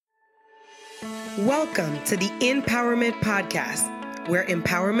Welcome to the Empowerment Podcast, where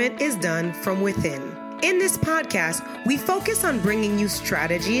empowerment is done from within. In this podcast, we focus on bringing you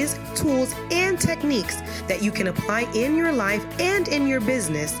strategies, tools, and techniques that you can apply in your life and in your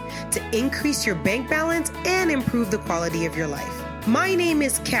business to increase your bank balance and improve the quality of your life. My name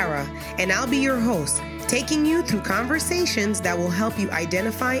is Kara, and I'll be your host, taking you through conversations that will help you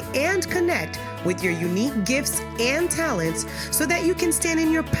identify and connect with your unique gifts and talents so that you can stand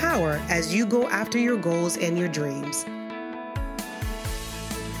in your power as you go after your goals and your dreams.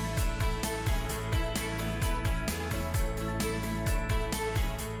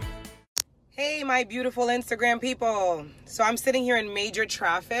 Hey, my beautiful Instagram people. So I'm sitting here in major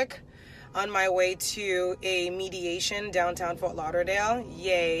traffic on my way to a mediation downtown Fort Lauderdale.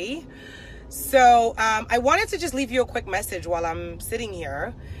 Yay. So I wanted to just leave you a quick message while I'm sitting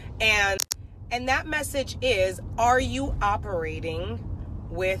here. And that message is, are you operating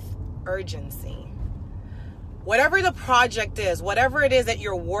with urgency? Whatever the project is, whatever it is that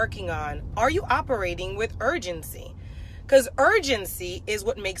you're working on, are you operating with urgency? Because urgency is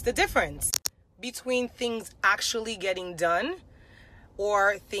what makes the difference between things actually getting done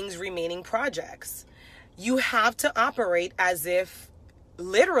or things remaining projects. You have to operate as if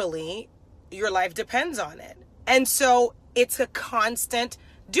literally your life depends on it. And so it's a constant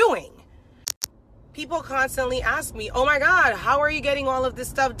doing. People constantly ask me, oh my God, how are you getting all of this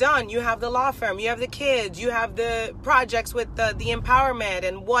stuff done? You have the law firm, you have the kids, you have the projects with the empowerment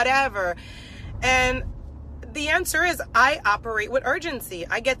and whatever. And the answer is I operate with urgency.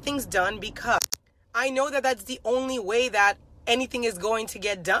 I get things done because I know that that's the only way that anything is going to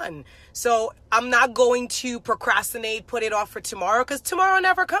get done. So I'm not going to procrastinate, put it off for tomorrow, because tomorrow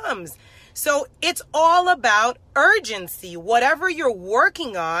never comes. So it's all about urgency. Whatever you're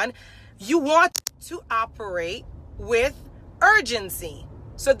working on, you want to operate with urgency.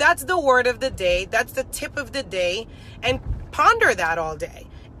 So that's the word of the day. That's the tip of the day. And ponder that all day.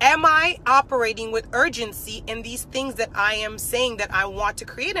 Am I operating with urgency in these things that I am saying that I want to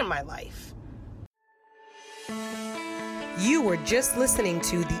create in my life? You were just listening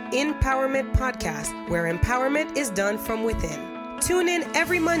to the Empowerment Podcast, where empowerment is done from within. Tune in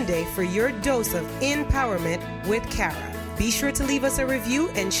every Monday for your dose of empowerment with Kara. Be sure to leave us a review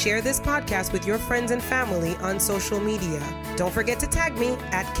and share this podcast with your friends and family on social media. Don't forget to tag me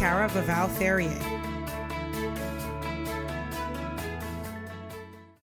at Kara Vaval Ferrier.